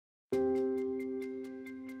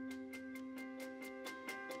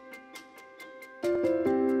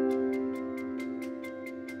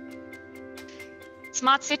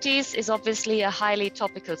Smart cities is obviously a highly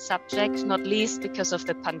topical subject, not least because of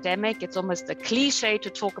the pandemic. It's almost a cliche to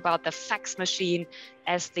talk about the fax machine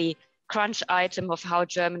as the crunch item of how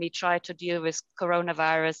Germany tried to deal with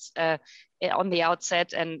coronavirus on the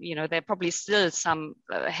outset. And, you know, there are probably still some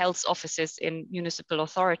health offices in municipal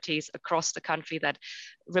authorities across the country that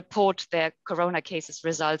report their corona cases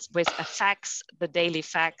results with a fax, the daily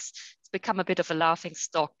fax. It's become a bit of a laughing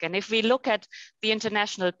stock. And if we look at the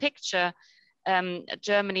international picture,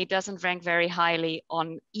 Germany doesn't rank very highly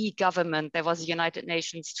on e-government. There was a United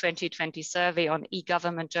Nations 2020 survey on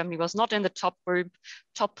e-government. Germany was not in the top group.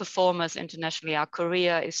 Top performers internationally are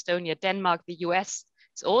Korea, Estonia, Denmark. The US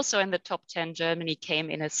is also in the top 10. Germany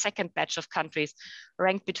came in a second batch of countries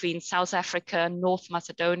ranked between South Africa, North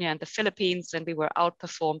Macedonia, and the Philippines. And we were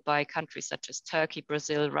outperformed by countries such as Turkey,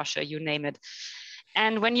 Brazil, Russia, you name it.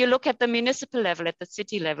 And when you look at the municipal level, at the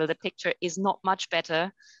city level, the picture is not much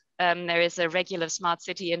better. There is a regular smart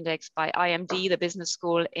city index by IMD, the business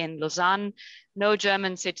school in Lausanne. No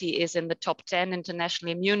German city is in the top 10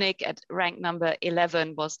 internationally. Munich at rank number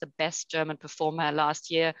 11 was the best German performer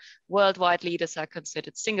last year. Worldwide leaders are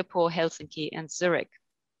considered Singapore, Helsinki, and Zurich.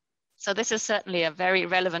 So this is certainly a very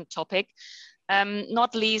relevant topic,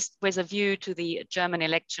 not least with a view to the German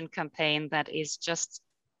election campaign that is just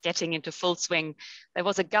getting into full swing. There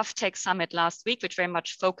was a GovTech summit last week, which very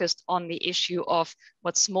much focused on the issue of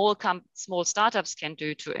what small startups can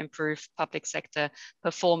do to improve public sector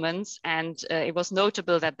performance. And it was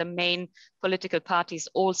notable that the main political parties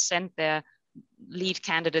all sent their lead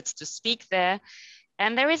candidates to speak there.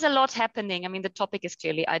 And there is a lot happening. I mean, the topic is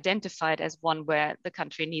clearly identified as one where the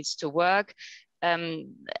country needs to work.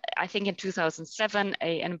 I think in 2007,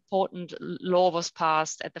 an important law was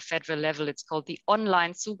passed at the federal level. It's called the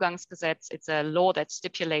Online Zugangsgesetz. It's a law that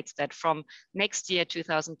stipulates that from next year,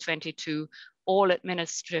 2022, all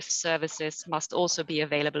administrative services must also be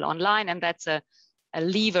available online. And that's a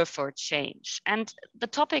lever for change. And the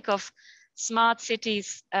topic of smart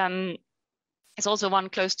cities is also one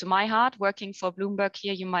close to my heart. Working for Bloomberg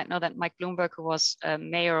here, you might know that Mike Bloomberg, who was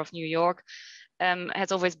mayor of New York,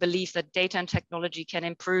 has always believed that data and technology can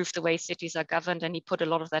improve the way cities are governed, and he put a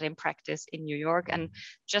lot of that in practice in New York. And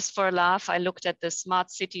just for a laugh, I looked at the Smart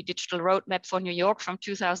City Digital Roadmap for New York from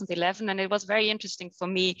 2011, and it was very interesting for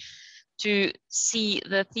me to see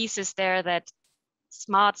the thesis there that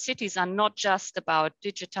smart cities are not just about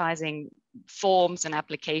digitizing forms and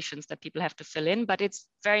applications that people have to fill in, but it's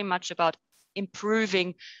very much about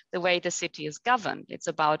improving the way the city is governed. It's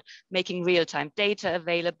about making real-time data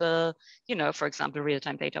available, you know, for example,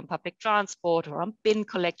 real-time data on public transport or on bin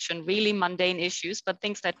collection, really mundane issues, but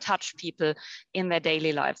things that touch people in their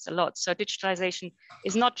daily lives a lot. So digitalization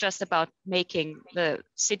is not just about making the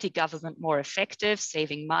city government more effective,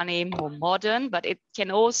 saving money, more modern, but it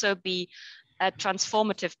can also be a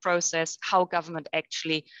transformative process, how government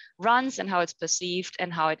actually runs and how it's perceived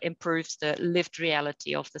and how it improves the lived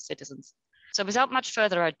reality of the citizens. So without much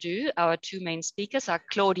further ado, our two main speakers are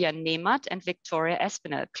Claudia Nemat and Victoria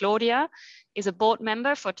Espinel. Claudia is a board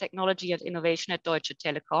member for technology and innovation at Deutsche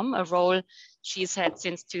Telekom, a role she's had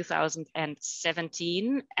since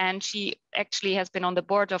 2017. And she actually has been on the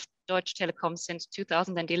board of Deutsche Telekom since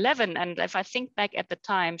 2011. And if I think back at the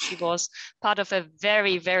time, she was part of a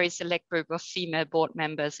very, very select group of female board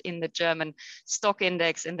members in the German stock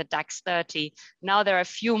index in the DAX 30. Now there are a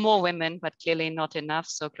few more women, but clearly not enough.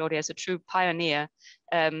 So Claudia is a true pioneer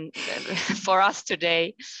for us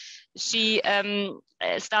today. She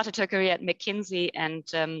started her career at McKinsey and,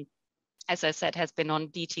 as I said, has been on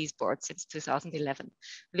DT's board since 2011.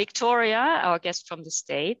 Victoria, our guest from the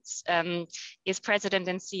States, is president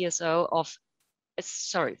and CEO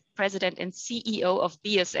of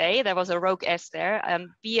BSA. There was a rogue S there.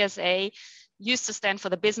 BSA used to stand for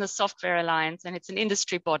the Business Software Alliance, and it's an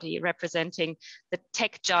industry body representing the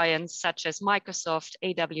tech giants such as Microsoft,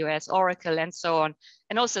 AWS, Oracle, and so on,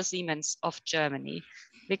 and also Siemens of Germany.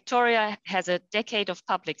 Victoria has a decade of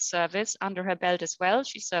public service under her belt as well.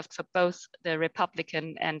 She served for both the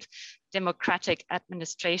Republican and Democratic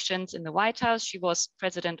administrations in the White House. She was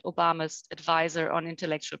President Obama's advisor on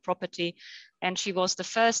intellectual property, and she was the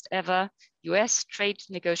first ever US trade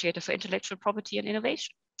negotiator for intellectual property and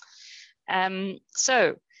innovation.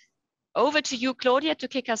 So over to you, Claudia, to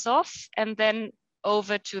kick us off, and then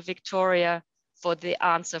over to Victoria for the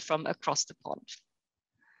answer from across the pond.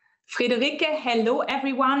 Friederike, hello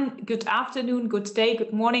everyone. Good afternoon, good day,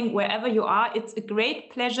 good morning, wherever you are. It's a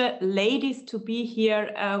great pleasure, ladies, to be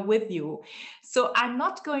here with you. So I'm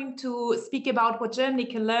not going to speak about what Germany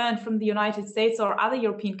can learn from the United States or other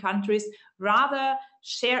European countries, rather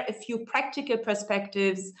share a few practical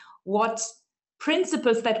perspectives, what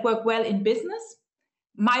principles that work well in business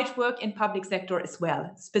might work in public sector as well,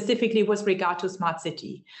 specifically with regard to smart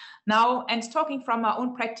city. Now, and talking from our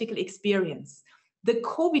own practical experience, the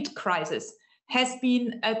COVID crisis has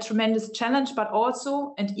been a tremendous challenge, but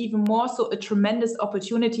also, and even more so, a tremendous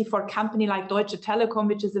opportunity for a company like Deutsche Telekom,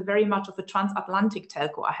 which is a very much of a transatlantic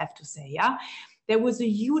telco, I have to say, yeah. There was a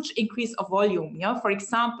huge increase of volume. Yeah? For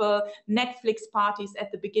example, Netflix parties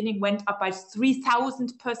at the beginning went up by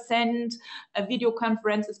 3,000%, video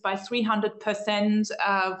conferences by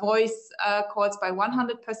 300%, voice calls by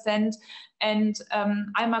 100%. And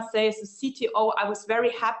I must say, as a CTO, I was very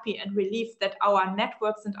happy and relieved that our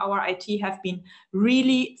networks and our IT have been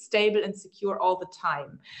really stable and secure all the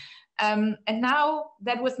time. And now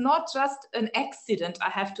that was not just an accident, I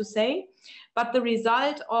have to say, but the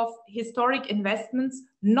result of historic investments,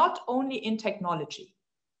 not only in technology.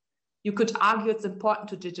 You could argue it's important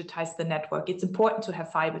to digitize the network. It's important to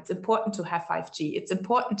have fiber. It's important to have 5G. It's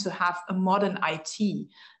important to have a modern IT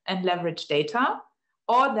and leverage data.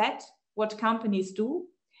 All that, what companies do,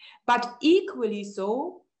 but equally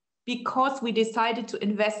so because we decided to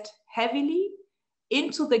invest heavily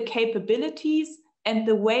into the capabilities and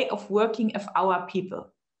the way of working of our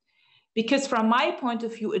people. Because from my point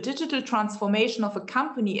of view, a digital transformation of a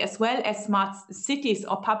company as well as smart cities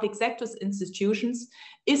or public sectors institutions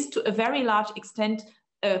is to a very large extent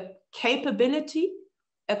a capability,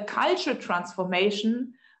 a cultural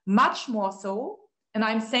transformation, much more so, and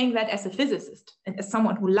I'm saying that as a physicist and as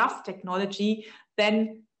someone who loves technology,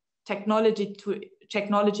 than technology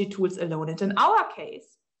tools alone. And in our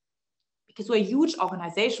case, because we're a huge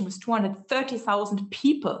organization with 230,000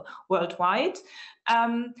 people worldwide,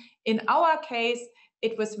 in our case,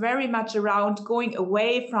 it was very much around going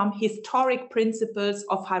away from historic principles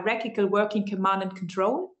of hierarchical working command and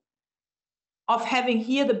control, of having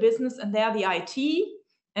here the business and there the IT,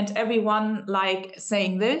 and everyone like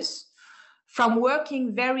saying this, from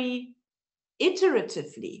working very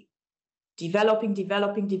iteratively, developing,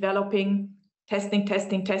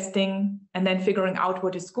 testing, and then figuring out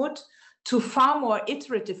what is good, to far more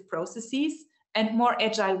iterative processes and more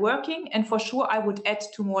agile working, and for sure I would add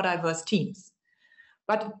to more diverse teams.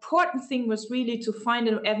 But important thing was really to find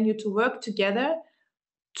an avenue to work together,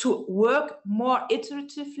 to work more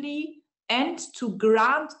iteratively, and to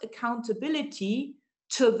grant accountability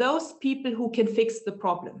to those people who can fix the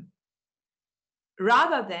problem,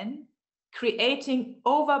 rather than creating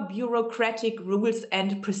over-bureaucratic rules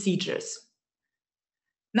and procedures.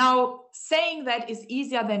 Now, saying that is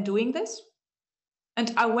easier than doing this.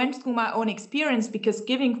 And I went through my own experience, because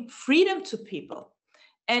giving freedom to people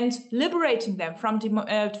and liberating them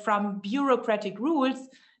from bureaucratic rules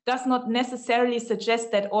does not necessarily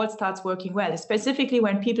suggest that all starts working well, specifically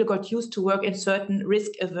when people got used to work in certain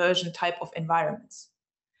risk aversion type of environments.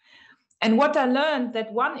 And what I learned,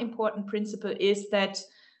 that one important principle is that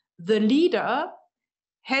the leader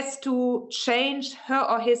has to change her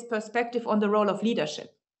or his perspective on the role of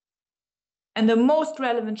leadership. And the most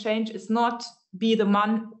relevant change is not be the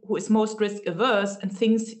one who is most risk averse and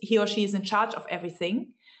thinks he or she is in charge of everything,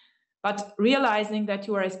 but realizing that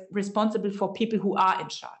you are responsible for people who are in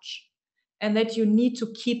charge and that you need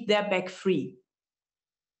to keep their back free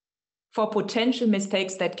for potential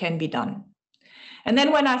mistakes that can be done. And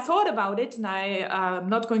then when I thought about it, and I'm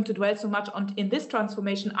not going to dwell so much on in this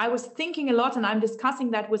transformation, I was thinking a lot, and I'm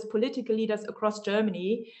discussing that with political leaders across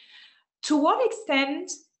Germany. To what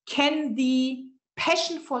extent can the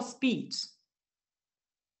passion for speed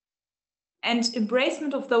and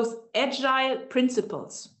embracement of those agile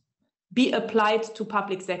principles be applied to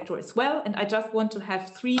public sector as well? And I just want to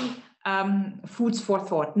have three foods for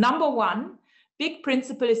thought. Number one, big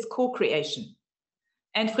principle is co-creation.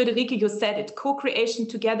 And Friederike, you said it, co-creation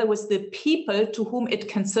together with the people to whom it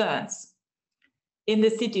concerns in the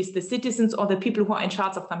cities, the citizens or the people who are in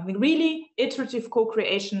charge of something. Really iterative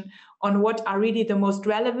co-creation on what are really the most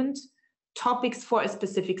relevant topics for a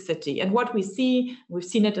specific city. And what we see, we've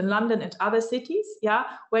seen it in London and other cities, yeah,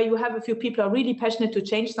 where you have a few people who are really passionate to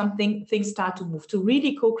change something, things start to move to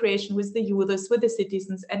really co-creation with the users, with the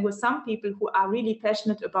citizens, and with some people who are really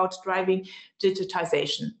passionate about driving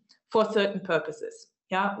digitization for certain purposes.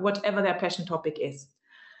 Yeah, whatever their passion topic is.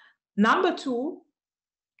 Number two,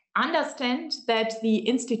 understand that the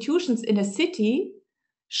institutions in a city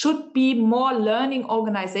should be more learning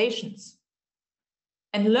organizations.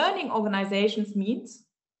 And learning organizations means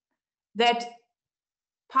that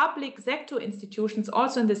public sector institutions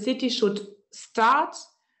also in the city should start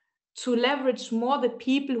to leverage more the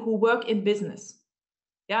people who work in business.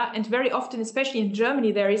 Yeah, and very often, especially in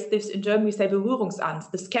Germany, there is this, in Germany we say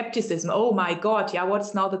Berührungsangst, the skepticism. Oh my God, yeah,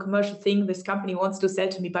 what's now the commercial thing this company wants to sell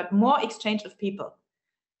to me? But more exchange of people.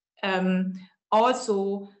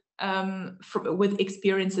 Also with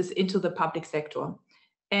experiences into the public sector.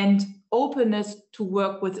 And openness to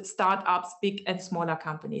work with startups, big and smaller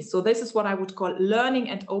companies. So this is what I would call learning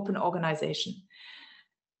and open organization.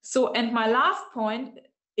 So, and my last point,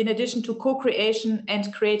 in addition to co-creation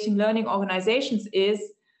and creating learning organizations, is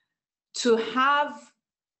to have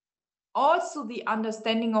also the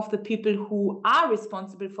understanding of the people who are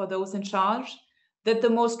responsible for those in charge, that the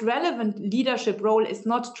most relevant leadership role is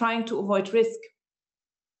not trying to avoid risk.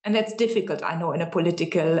 And that's difficult, I know, in a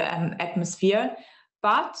political atmosphere,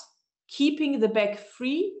 but keeping the bag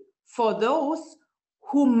free for those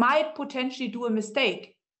who might potentially do a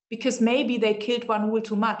mistake, because maybe they killed one rule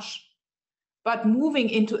too much. But moving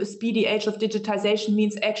into a speedy age of digitization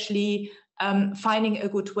means actually finding a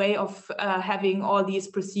good way of having all these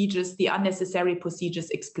procedures, the unnecessary procedures,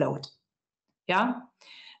 explode. Yeah.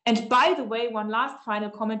 And by the way, one last final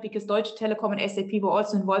comment, because Deutsche Telekom and SAP were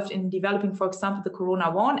also involved in developing, for example, the Corona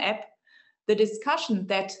Warn app, the discussion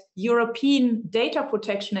that European data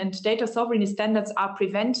protection and data sovereignty standards are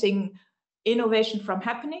preventing innovation from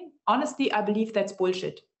happening, honestly, I believe that's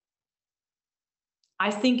bullshit. I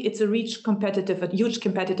think it's a huge competitive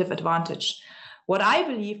advantage. What I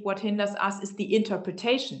believe what hinders us is the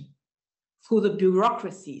interpretation through the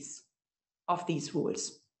bureaucracies of these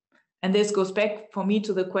rules. And this goes back for me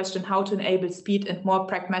to the question how to enable speed and more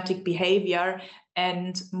pragmatic behavior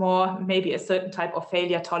and more maybe a certain type of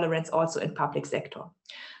failure tolerance also in public sector.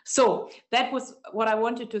 So that was what I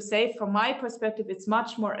wanted to say. From my perspective, it's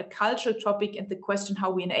much more a cultural topic and the question how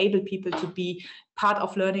we enable people to be part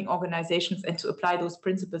of learning organizations and to apply those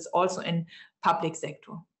principles also in public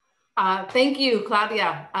sector. Thank you,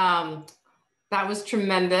 Claudia. That was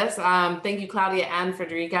tremendous. Thank you, Claudia and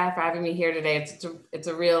Friederike, for having me here today. It's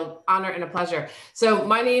a real honor and a pleasure. So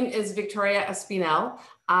my name is Victoria Espinel.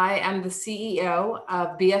 I am the CEO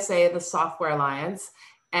of BSA, the Software Alliance,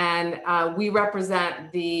 and we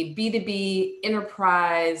represent the B2B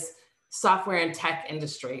enterprise software and tech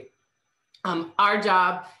industry. Our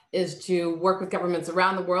job is to work with governments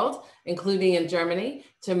around the world, including in Germany,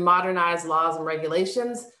 to modernize laws and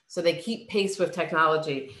regulations so they keep pace with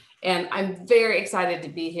technology. And I'm very excited to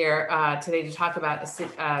be here today to talk about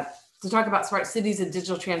smart cities and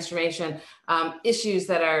digital transformation issues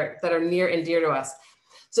that are near and dear to us.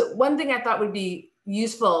 So one thing I thought would be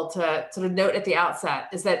useful to sort of note at the outset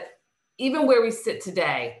is that even where we sit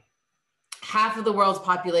today, half of the world's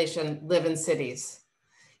population live in cities.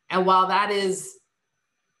 And while that is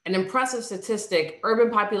an impressive statistic,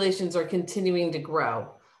 urban populations are continuing to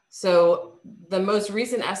grow. So the most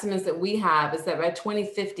recent estimates that we have is that by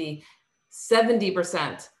 2050,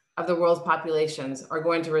 70% of the world's populations are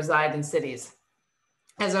going to reside in cities.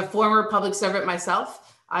 As a former public servant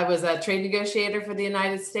myself, I was a trade negotiator for the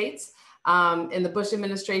United States in the Bush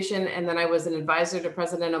administration, and then I was an advisor to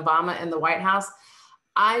President Obama in the White House.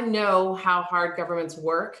 I know how hard governments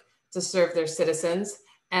work to serve their citizens,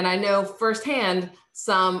 and I know firsthand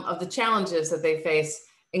some of the challenges that they face,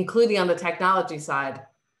 including on the technology side.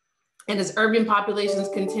 And as urban populations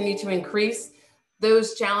continue to increase,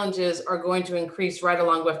 those challenges are going to increase right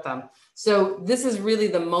along with them. So this is really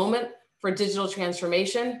the moment for digital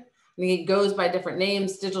transformation. I mean, it goes by different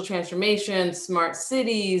names: digital transformation, smart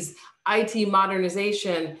cities, IT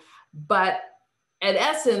modernization. But in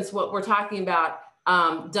essence, what we're talking about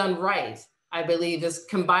done right, I believe, is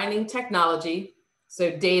combining technology,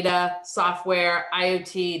 so data, software,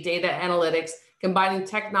 IoT, data analytics, combining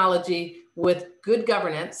technology with good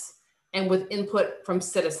governance and with input from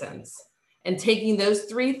citizens, and taking those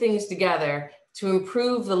three things together to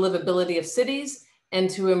improve the livability of cities and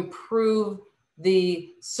to improve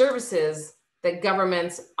the services that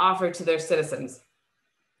governments offer to their citizens.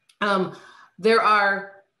 There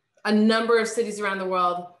are a number of cities around the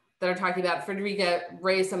world that are talking about. Friederike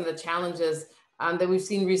raised some of the challenges that we've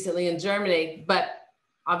seen recently in Germany, but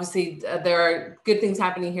obviously there are good things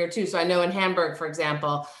happening here too. So I know in Hamburg, for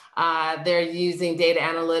example, they're using data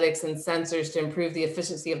analytics and sensors to improve the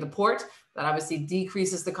efficiency of the port. That obviously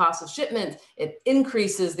decreases the cost of shipment. It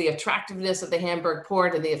increases the attractiveness of the Hamburg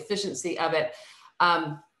port and the efficiency of it.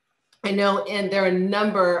 I know, and there are a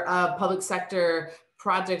number of public sector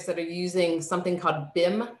projects that are using something called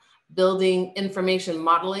BIM, Building Information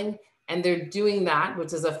Modeling, and they're doing that,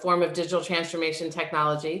 which is a form of digital transformation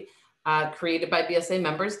technology, created by BSA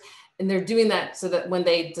members. And they're doing that so that when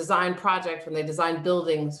they design projects, when they design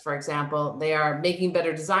buildings, for example, they are making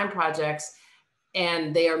better design projects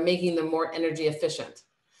and they are making them more energy efficient.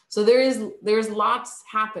 So there's lots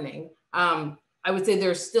happening. I would say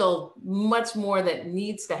there's still much more that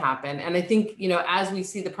needs to happen. And I think, you know, as we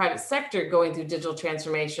see the private sector going through digital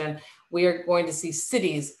transformation, we are going to see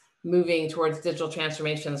cities moving towards digital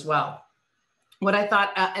transformation as well. What I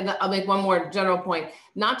thought, and I'll make one more general point,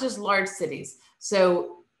 not just large cities.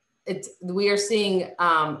 So we are seeing,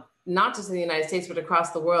 not just in the United States, but across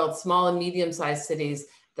the world, small and medium-sized cities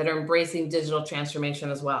that are embracing digital transformation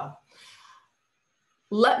as well.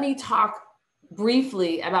 Let me talk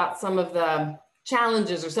briefly about some of the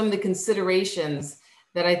challenges or some of the considerations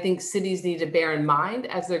that I think cities need to bear in mind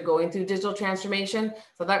as they're going through digital transformation.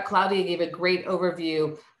 So that Claudia gave a great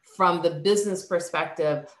overview from the business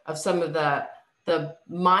perspective of some of the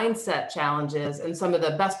mindset challenges and some of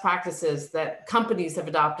the best practices that companies have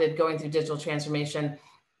adopted going through digital transformation.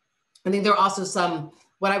 I think there are also some,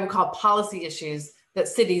 what I would call policy issues that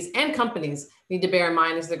cities and companies need to bear in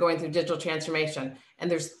mind as they're going through digital transformation. And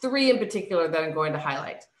there's three in particular that I'm going to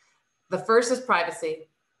highlight. The first is privacy,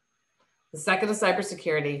 the second is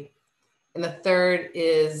cybersecurity, and the third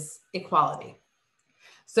is equality.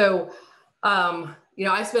 So, you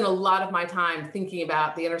know, I spend a lot of my time thinking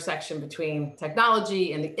about the intersection between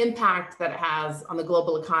technology and the impact that it has on the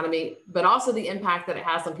global economy, but also the impact that it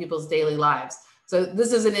has on people's daily lives. So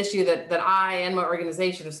this is an issue that I and my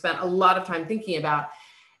organization have spent a lot of time thinking about.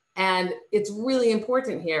 And it's really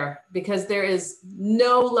important here because there is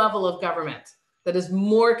no level of government that is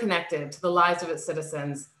more connected to the lives of its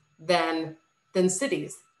citizens than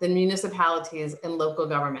cities, than municipalities and local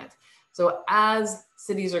government. So as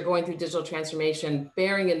cities are going through digital transformation,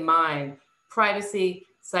 bearing in mind privacy,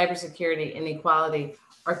 cybersecurity, and equality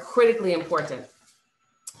are critically important.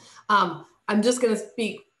 I'm just going to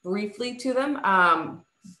speak briefly to them,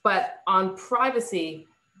 but on privacy,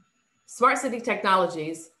 smart city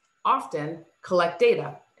technologies often collect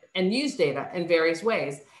data and use data in various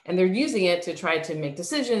ways. And they're using it to try to make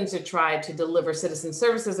decisions, to try to deliver citizen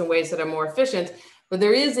services in ways that are more efficient. But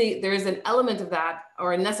there is an element of that,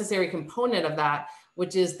 or a necessary component of that,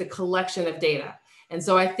 which is the collection of data. And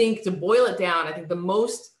so I think to boil it down, I think the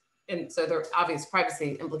most, and so there are obvious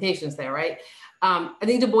privacy implications there, right? I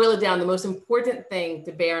think to boil it down, the most important thing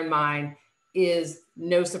to bear in mind is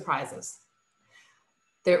no surprises.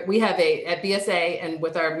 We have at BSA and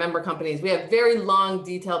with our member companies, we have very long,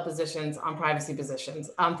 detailed positions on privacy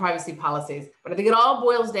policies. But I think it all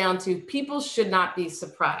boils down to people should not be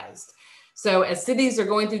surprised. So as cities are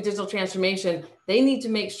going through digital transformation, they need to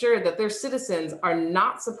make sure that their citizens are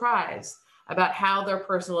not surprised about how their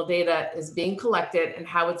personal data is being collected and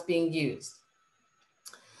how it's being used.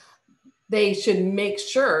 They should make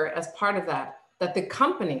sure, as part of that, that the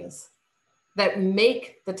companies that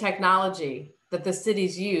make the technology that the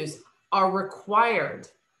cities use are required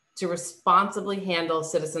to responsibly handle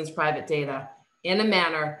citizens' private data in a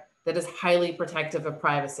manner that is highly protective of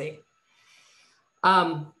privacy.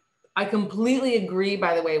 I completely agree,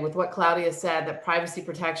 by the way, with what Claudia said, that privacy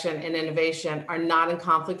protection and innovation are not in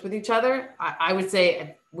conflict with each other. I would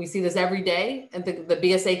say we see this every day, and the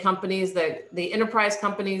BSA companies, the enterprise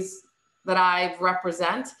companies that I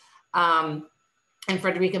represent, and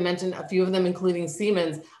Friederike mentioned a few of them, including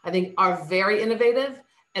Siemens, I think are very innovative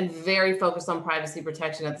and very focused on privacy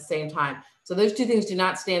protection at the same time. So those two things do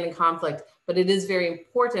not stand in conflict, but it is very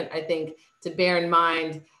important, I think, to bear in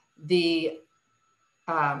mind the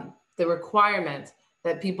requirement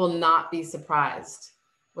that people not be surprised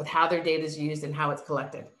with how their data is used and how it's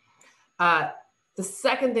collected. The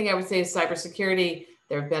second thing I would say is cybersecurity.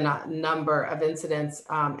 There have been a number of incidents,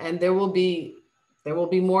 and there will be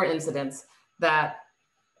more incidents that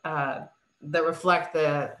reflect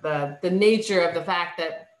the nature of the fact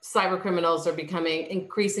that cyber criminals are becoming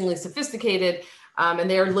increasingly sophisticated, and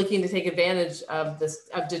they are looking to take advantage of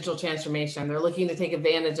digital transformation. They're looking to take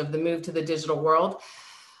advantage of the move to the digital world.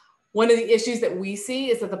 One of the issues that we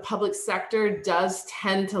see is that the public sector does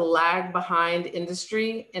tend to lag behind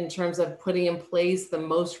industry in terms of putting in place the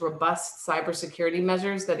most robust cybersecurity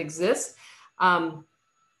measures that exist.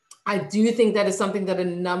 I do think that is something that a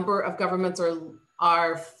number of governments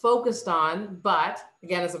are focused on, but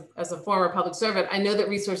again, as a former public servant, I know that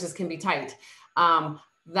resources can be tight.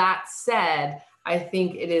 That said, I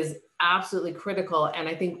think it is absolutely critical, and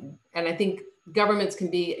I think governments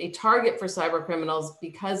can be a target for cyber criminals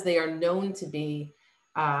because they are known to be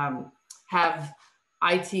have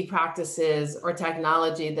IT practices or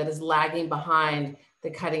technology that is lagging behind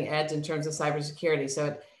the cutting edge in terms of cybersecurity.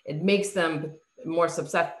 So it makes them more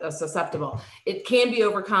susceptible. It can be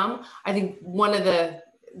overcome. I think one of the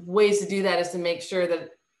ways to do that is to make sure that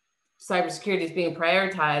cybersecurity is being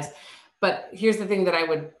prioritized. But here's the thing that I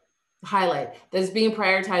would highlight, that is being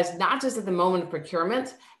prioritized not just at the moment of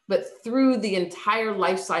procurement, but through the entire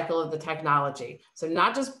life cycle of the technology. So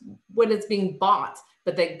not just when it's being bought,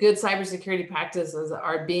 but that good cybersecurity practices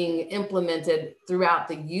are being implemented throughout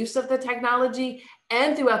the use of the technology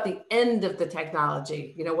and throughout the end of the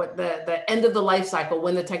technology, you know, what the end of the life cycle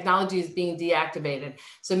when the technology is being deactivated.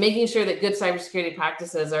 So making sure that good cybersecurity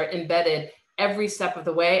practices are embedded every step of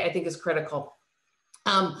the way, I think is critical.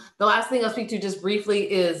 The last thing I'll speak to just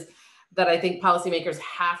briefly is that I think policymakers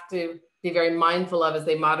have to be very mindful of as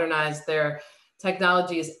they modernize their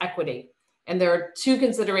technology is equity. And there are two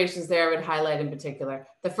considerations there I would highlight in particular.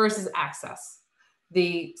 The first is access.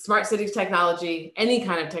 The smart cities technology, any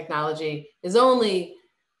kind of technology, is only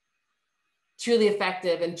truly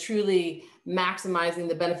effective and truly maximizing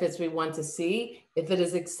the benefits we want to see if it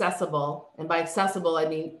is accessible. And by accessible, I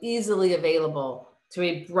mean easily available to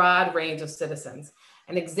a broad range of citizens.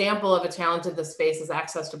 An example of a challenge in this space is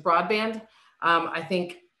access to broadband. I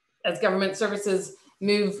think as government services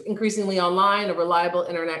move increasingly online, a reliable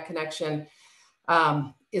internet connection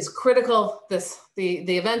is critical.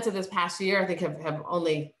 The events of this past year, I think, have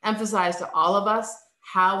only emphasized to all of us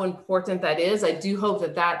how important that is. I do hope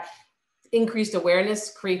that that increased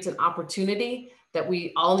awareness creates an opportunity that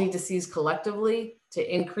we all need to seize collectively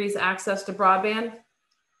to increase access to broadband.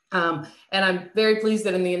 And I'm very pleased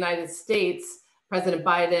that in the United States, President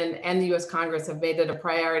Biden and the US Congress have made it a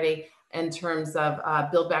priority in terms of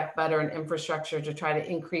Build Back Better and infrastructure to try to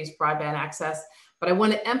increase broadband access. But I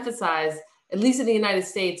want to emphasize, at least in the United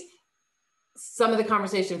States, some of the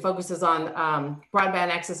conversation focuses on broadband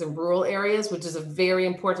access in rural areas, which is a very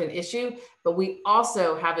important issue, but we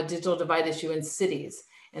also have a digital divide issue in cities.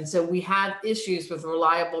 And so we have issues with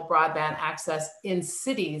reliable broadband access in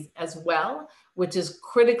cities as well, which is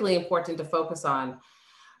critically important to focus on.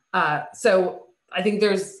 So I think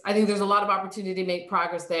there's a lot of opportunity to make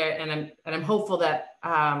progress there, and I'm hopeful that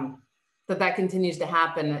that continues to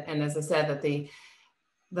happen. And as I said, that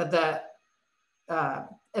the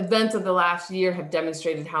events of the last year have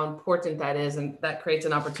demonstrated how important that is, and that creates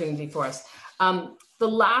an opportunity for us. The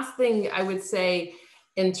last thing I would say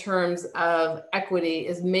in terms of equity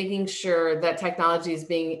is making sure that technology is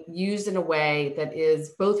being used in a way that is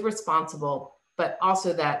both responsible, but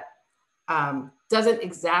also that doesn't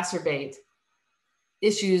exacerbate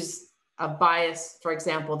issues of bias, for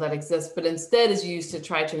example, that exist, but instead is used to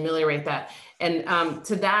try to ameliorate that. And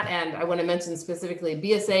to that end, I want to mention specifically,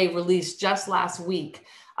 BSA released just last week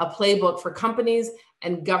a playbook for companies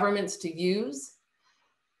and governments to use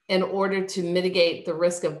in order to mitigate the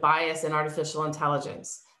risk of bias in artificial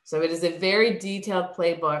intelligence. So it is a very detailed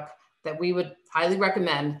playbook that we would highly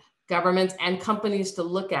recommend governments and companies to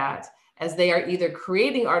look at as they are either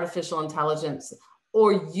creating artificial intelligence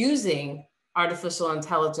or using artificial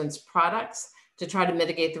intelligence products to try to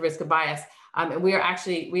mitigate the risk of bias. And we are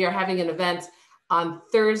having an event on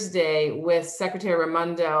Thursday with Secretary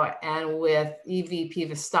Raimondo and with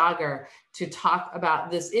EVP Vestager to talk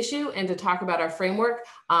about this issue and to talk about our framework.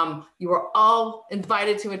 You are all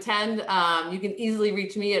invited to attend. You can easily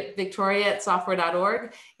reach me at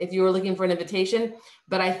victoria@software.org if you are looking for an invitation.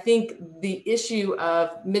 But I think the issue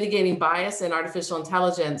of mitigating bias in artificial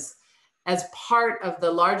intelligence as part of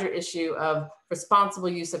the larger issue of responsible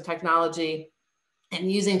use of technology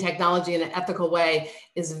and using technology in an ethical way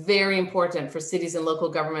is very important for cities and local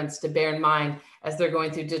governments to bear in mind as they're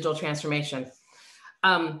going through digital transformation.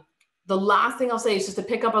 The last thing I'll say is just to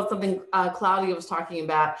pick up on something Claudia was talking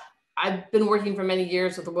about. I've been working for many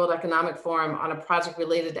years with the World Economic Forum on a project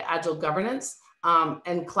related to agile governance.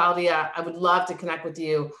 And Claudia, I would love to connect with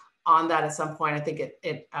you on that at some point. I think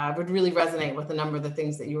it would really resonate with a number of the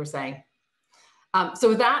things that you were saying. So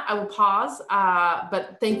with that, I will pause,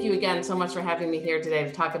 but thank you again so much for having me here today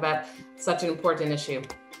to talk about such an important issue.